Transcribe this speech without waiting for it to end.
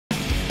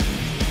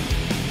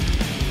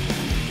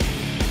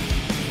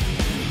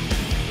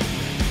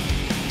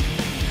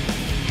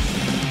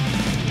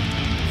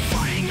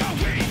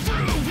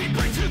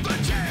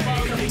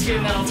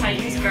to Metal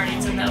Titans,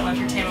 Guardians of Metal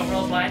Entertainment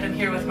Worldwide. I'm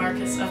here with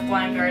Marcus of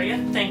Blind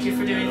Guardian. Thank you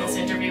for doing this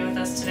interview with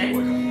us today.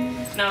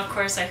 Now, of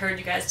course, I heard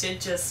you guys did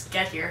just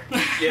get here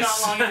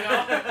Yes. not long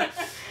ago.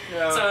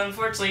 Yeah. So,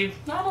 unfortunately,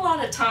 not a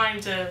lot of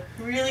time to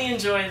really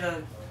enjoy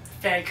the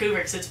Vancouver,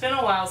 because it's been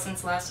a while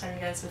since last time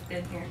you guys have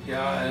been here.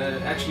 Yeah,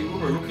 actually we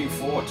were looking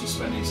forward to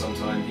spending some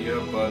time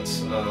here, but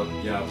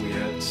yeah, we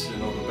had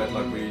the bad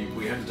luck.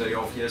 We had a day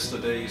off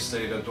yesterday,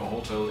 stayed at a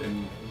hotel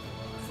in,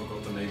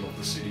 forgot the name of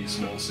the city,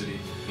 small city.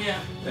 Yeah.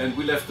 And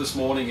we left this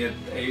morning at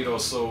 8 or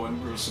so,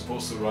 and we were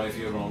supposed to arrive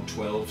here around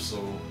 12,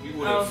 so we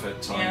would have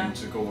had time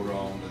to go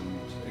around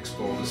and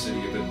explore the city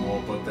a bit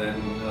more. But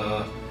then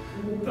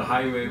the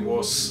highway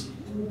was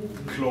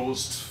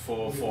closed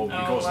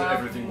because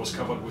everything was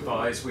covered with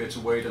ice. We had to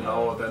wait an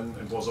hour, then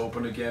it was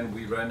open again.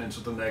 We ran into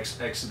the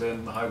next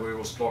accident, the highway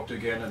was blocked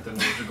again, and then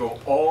we had to go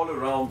all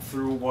around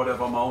through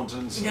whatever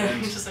mountains,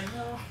 and just like,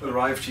 no.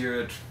 Arrived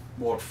here at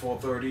what,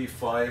 4:30,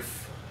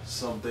 5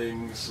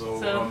 something, so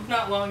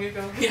not long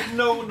ago. Yeah.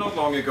 No, not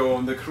long ago,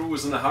 and the crew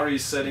was in a hurry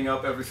setting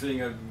up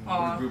everything, and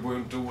we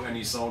won't do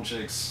any sound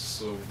checks,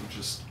 so we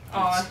just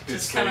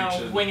just kind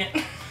of wing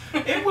it.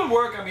 It will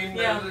work. I mean,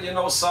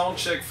 sound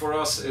check for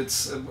us,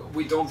 it's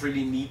we don't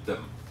really need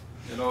them.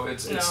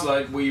 It's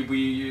like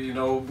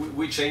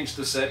we change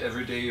the set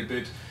every day a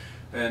bit,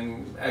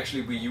 and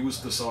actually we use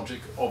the sound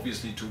check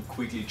obviously to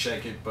quickly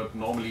check it. But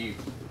normally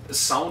a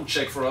sound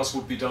check for us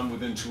would be done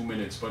within 2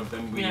 minutes. But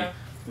then we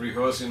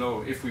rehearse.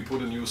 If we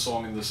put a new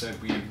song in the set,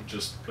 we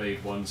just play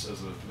it once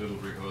as a little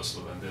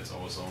rehearsal, and that's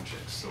our sound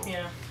check. So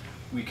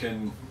we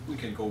can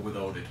go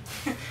without it.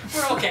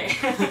 We're okay.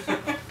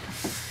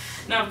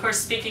 Now, of course,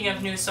 speaking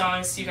of new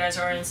songs, you guys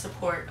are in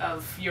support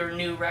of your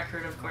new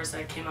record, of course,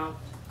 that came out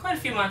quite a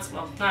few months,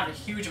 well, not a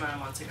huge amount of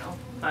months ago,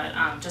 but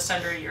just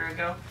under a year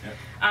ago.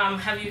 Yep.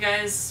 Have you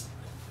guys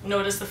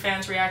noticed the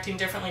fans reacting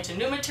differently to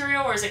new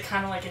material, or is it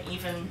kind of like an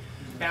even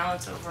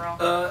balance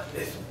overall?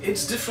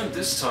 It's different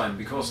this time,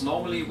 because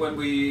normally when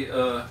we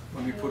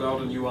put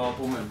out a new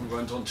album and we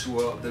went on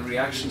tour, the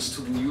reactions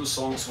to the new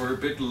songs were a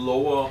bit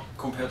lower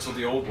compared to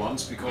the old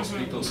ones, because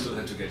people still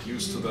had to get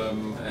used to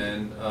them,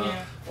 and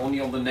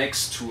only on the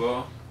next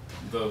tour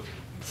the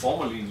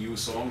formerly new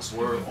songs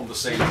were on the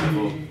same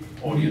level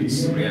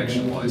audience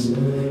reaction wise.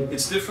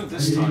 It's different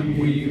this time.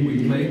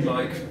 We played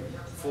like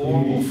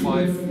 4 or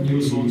 5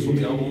 new songs from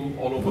the album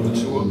all over the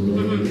tour,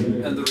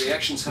 and the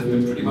reactions have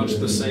been pretty much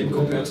the same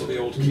compared to the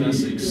old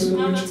classics,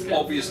 which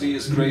obviously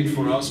is great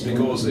for us,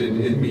 because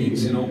it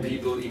means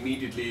people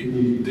immediately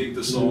dig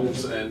the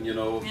songs, and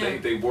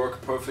they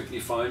work perfectly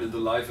fine in the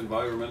live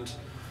environment.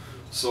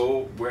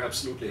 So we're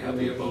absolutely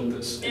happy about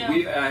this.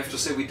 I have to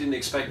say, we didn't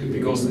expect it,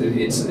 because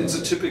it's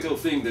a typical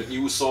thing that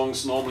new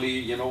songs normally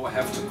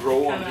have to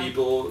grow on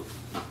people.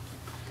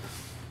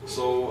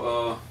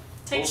 So.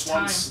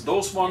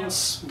 Those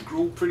ones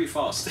grew pretty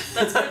fast.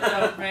 That's good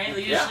though, right?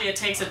 Usually it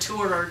takes a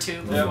tour or two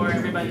before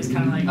everybody's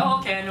kind of like, oh,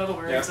 okay, I know the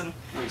words.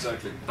 Yeah,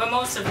 exactly. But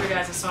most of your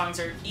guys'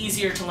 songs are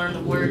easier to learn the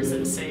words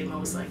than, say,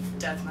 most like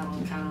death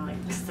metal, kind of like,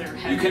 because they're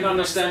heavy. You can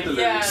understand the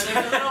lyrics.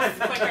 Yeah, they're a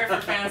little quicker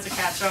for fans to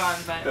catch on.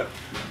 But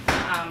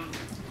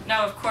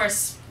now, of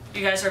course,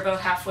 you guys are about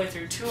halfway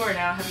through tour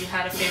now. Have you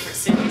had a favorite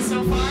city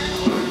so far?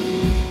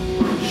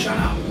 Shut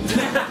up.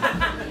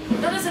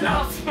 That is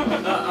enough.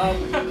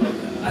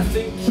 I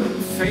think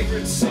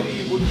favorite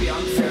city would be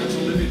unfair to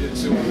limit it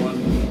to one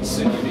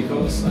city,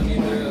 because I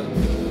mean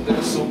there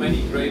are so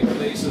many great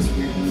places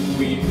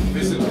we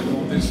visited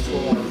on this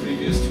tour or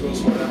previous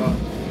tours, whatever.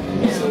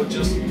 So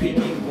just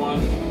picking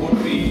one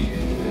would be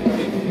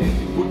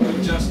it would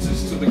do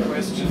justice to the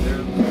question.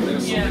 There are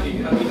so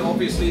many. I mean,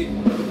 obviously,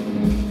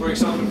 for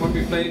example, when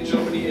we play in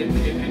Germany in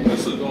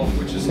Düsseldorf,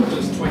 which is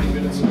just 20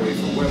 minutes away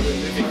from where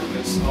we're living,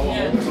 it's our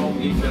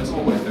hometown. That's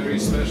always very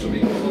special,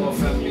 because all our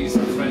families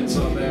and friends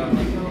are there.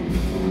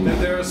 Then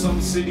there are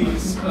some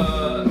cities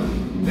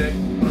that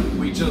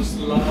we just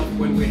love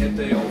when we had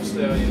day offs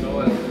there. I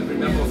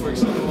remember, for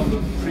example, on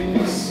the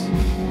previous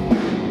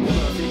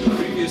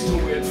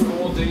tour, we had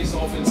 4 days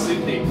off in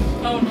Sydney.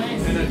 Oh,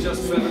 nice. And I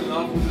just fell in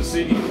love with the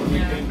city. When we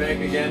came back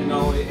again,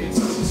 now it's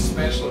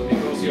special,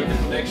 because you have a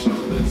connection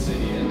to that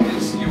city. And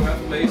you have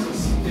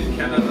places in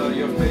Canada,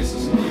 you have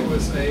places in the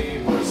USA,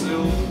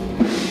 Brazil.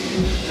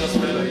 It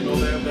doesn't matter,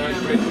 there are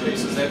great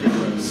places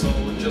everywhere. So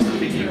just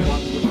picking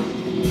one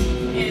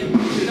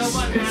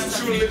it's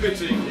too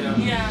limiting.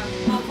 Yeah.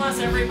 Well, plus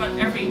every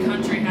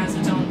country has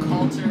its own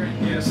culture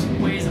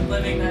and ways of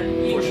living that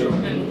for sure.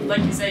 And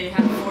like you say, you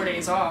have 4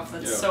 days off.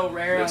 That's so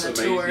rare on a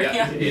tour.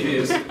 Yeah, it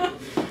is.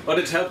 But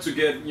it helped to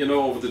get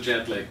over the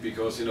jet lag,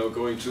 because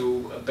going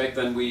to back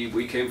then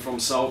we came from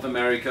South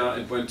America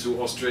and went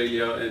to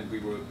Australia, and we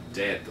were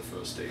dead the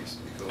first days,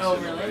 because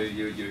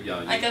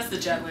really? I guess the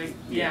jet lag.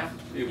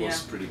 It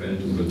was pretty bad,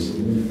 but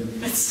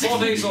 4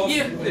 days off,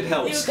 it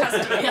helps.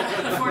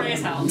 The 4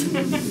 days helped.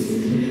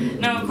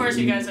 Now, of course,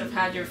 you guys have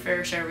had your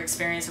fair share of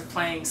experience of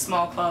playing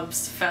small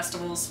clubs,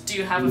 festivals. Do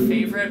you have a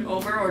favorite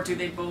over, or do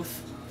they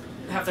both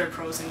have their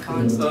pros and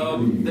cons?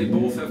 They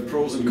both have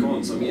pros and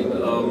cons. I mean,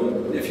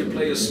 if you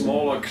play a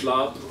smaller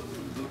club,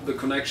 the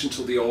connection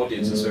to the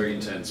audience is very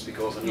intense,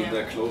 because I mean, Yeah.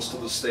 they're close to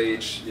the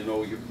stage, you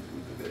know,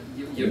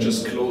 you're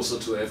just closer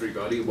to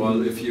everybody,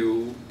 while if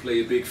you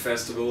play a big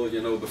festival,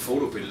 you know, the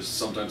photo pit is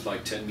sometimes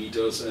like 10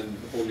 meters, and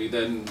only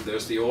then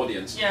there's the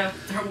audience. Yeah,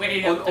 they're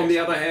way On, up there. on the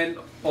other hand,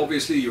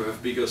 obviously you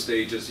have bigger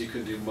stages, you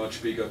can do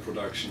much bigger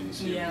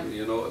productions. Yeah.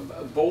 You know,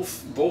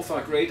 both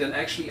are great, and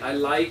actually I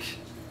like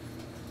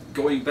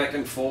going back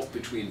and forth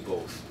between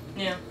both.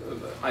 Yeah.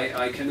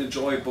 I can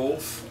enjoy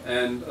both,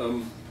 and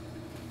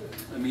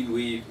I mean,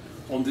 we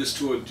on this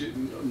tour,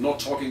 not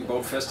talking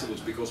about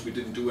festivals because we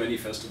didn't do any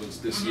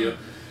festivals this year,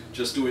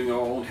 just doing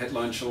our own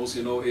headline shows.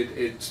 You know,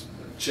 it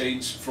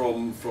changed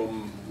from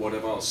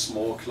whatever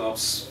small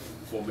clubs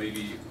for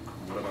maybe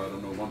whatever, I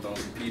don't know,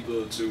 1,000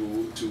 people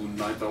to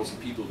 9,000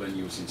 people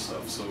venues and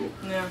stuff. So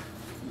Yeah.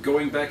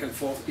 going back and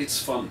forth, it's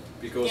fun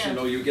because Yeah. you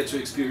know, you get to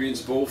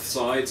experience both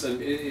sides,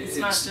 and It's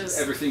not just-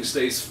 everything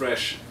stays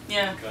fresh.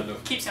 Yeah. Kind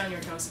of. Keeps you on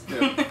your toes.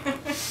 Yeah.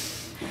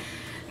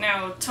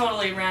 Now,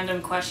 totally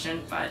random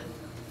question, but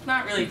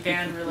not really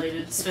band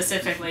related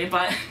specifically,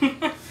 but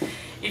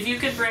if you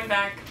could bring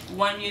back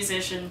one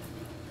musician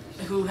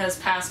who has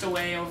passed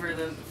away over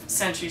the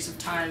centuries of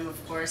time,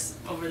 of course,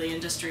 over the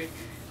industry,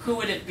 who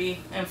would it be,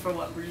 and for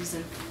what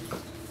reason?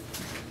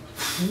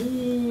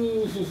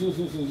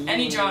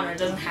 Any genre, it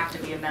doesn't have to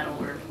be a metal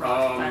or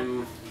rock,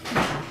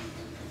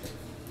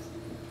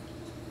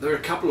 There are a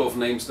couple of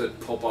names that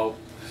pop out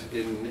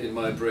in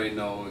my brain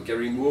now.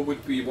 Gary Moore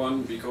would be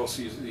one, because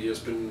he has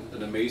been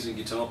an amazing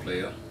guitar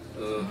player.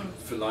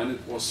 Phil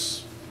Lynott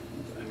was,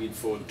 I mean,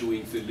 for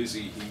doing Thin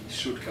Lizzy, he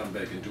should come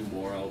back and do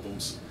more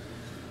albums.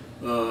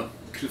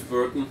 Cliff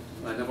Burton,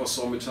 I never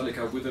saw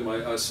Metallica with him.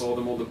 I saw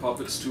them on the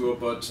Puppets tour,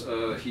 but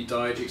he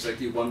died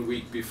exactly 1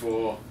 week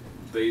before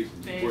they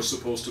were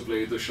supposed to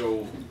play the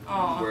show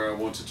where I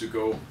wanted to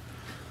go.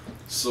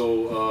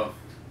 So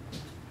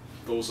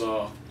those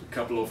are a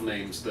couple of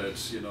names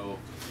that, you know,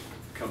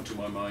 come to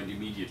my mind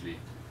immediately.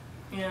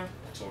 Yeah.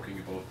 Talking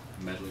about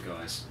metal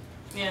guys.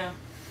 Yeah.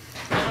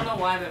 I don't know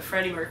why, but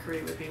Freddie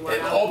Mercury would be one.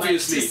 And I would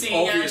obviously, like to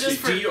see. Yeah, just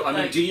for, Dio. I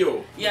mean, like,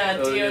 Dio. Yeah,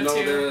 Dio you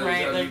know, too.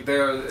 Right. Like,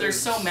 there's there's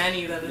so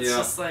many that it's yeah.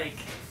 just like,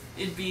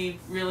 it'd be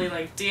really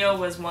like, Dio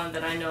was one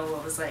that I know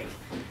was like,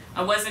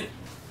 I wasn't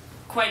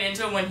quite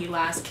into him when he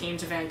last came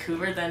to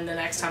Vancouver. Then the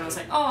next time I was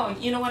like, oh,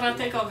 you know what, I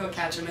think I'll go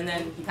catch him. And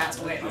then he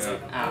passed away, and I was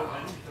like,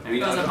 oh, I mean,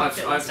 there goes a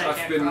bucket list I I've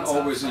can't been cross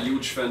always off. a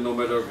huge fan, no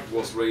matter if it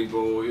was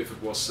Rainbow, if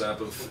it was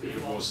Sabbath, if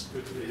it was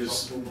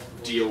his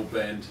Dio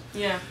band.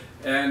 Yeah.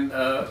 And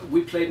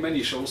we played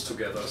many shows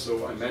together,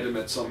 so I met him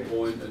at some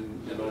point,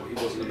 and you know, he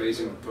was an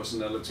amazing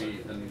personality,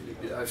 and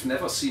I've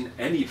never seen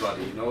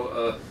anybody, you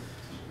know.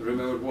 I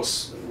remember it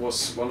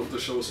was one of the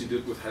shows he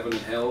did with Heaven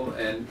and Hell,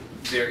 and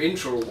their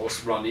intro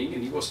was running,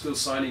 and he was still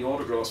signing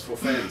autographs for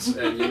fans.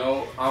 And you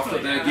know, after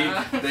their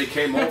gig, they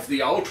came off, the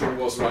outro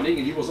was running,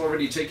 and he was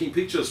already taking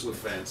pictures with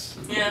fans.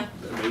 Yeah.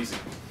 Amazing.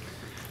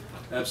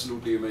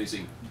 Absolutely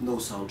amazing. No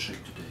sound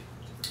check today.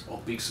 Oh,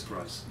 big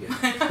surprise. Yeah.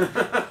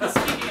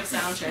 Speaking of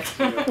soundcheck.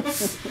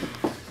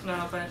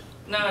 No, but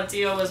no,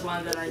 Dio was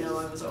one that I know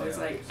I was always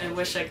like, I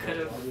wish I could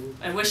have.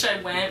 I wish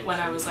I went when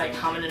I was like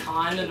humming and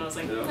hawing, and I was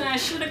like, I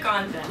should have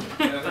gone then.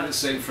 Yeah, and the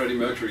same Freddie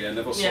Mercury. I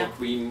never saw Yeah.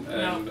 Queen,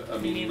 and No, I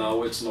me mean, neither.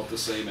 now it's not the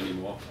same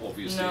anymore,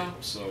 obviously. No.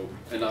 So,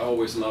 and I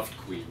always loved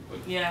Queen, but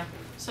Yeah,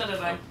 so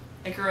did I.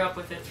 I grew up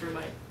with it through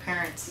my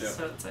parents, Yeah.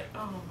 so it's like,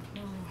 oh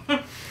no.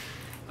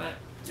 But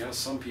yeah,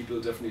 some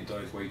people definitely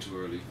died way too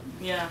early.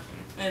 yeah,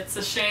 it's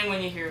a shame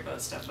when you hear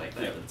about stuff like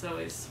that. Yeah. It's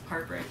always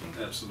heartbreaking.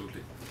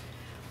 Absolutely.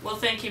 Well,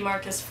 thank you,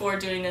 Marcus, for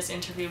doing this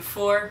interview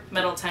for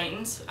Metal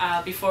Titans.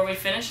 Before we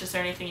finish, is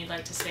there anything you'd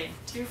like to say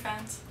to your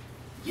fans?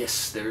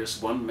 Yes, there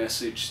is one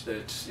message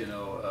that, you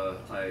know,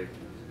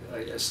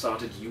 I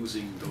started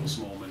using those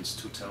moments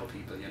to tell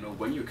people, you know,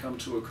 when you come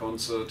to a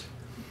concert,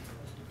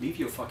 leave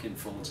your fucking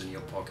phones in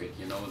your pocket,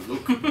 you know,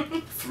 look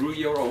through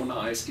your own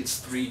eyes. It's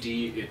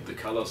 3D, the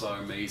colors are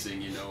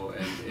amazing, you know,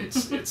 and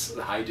it's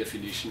high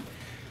definition.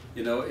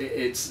 You know,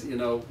 it's, you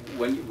know,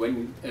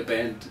 when a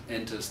band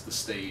enters the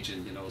stage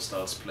and, you know,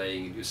 starts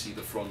playing, and you see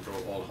the front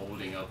row all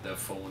holding up their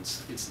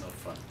phones, it's not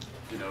fun.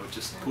 You know,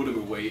 just put them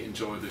away,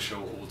 enjoy the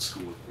show old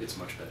school. It's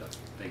much better.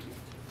 Thank you.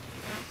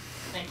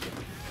 Thank you.